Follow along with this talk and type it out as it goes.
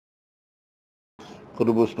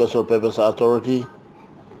Kutubu Special Purpose Authority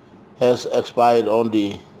has expired on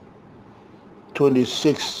the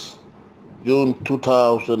 26th June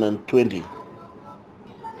 2020.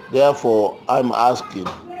 Therefore, I'm asking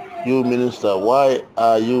you, Minister, why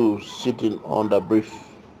are you sitting on the brief?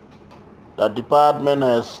 The department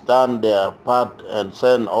has done their part and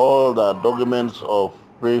sent all the documents of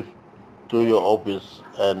brief to your office,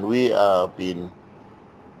 and we have been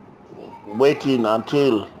waiting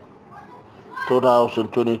until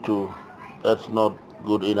 2022. That's not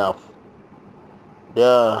good enough.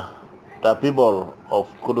 The people of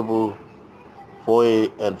Kutubu, Foye,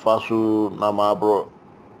 and Fasu Namabro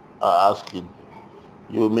are asking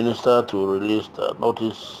you, Minister, to release the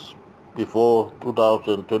notice before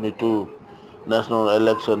 2022 national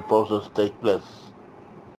election process take place.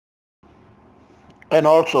 And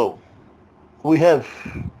also, we have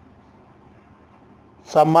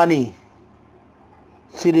some money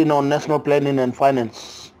sitting on national planning and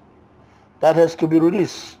finance that has to be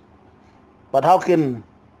released. But how can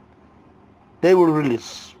they will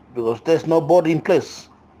release? Because there's no board in place.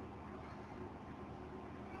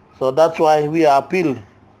 So that's why we are appealing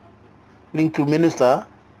to Minister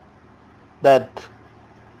that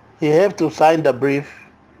he have to sign the brief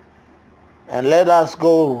and let us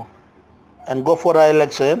go for the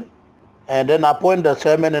election and then appoint the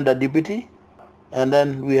chairman and the deputy, and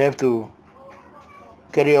then we have to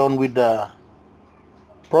carry on with the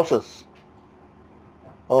process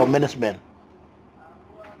or management.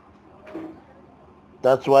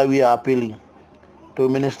 That's why we are appealing to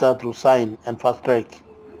Minister to sign and fast track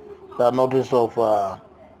the notice of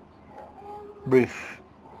brief.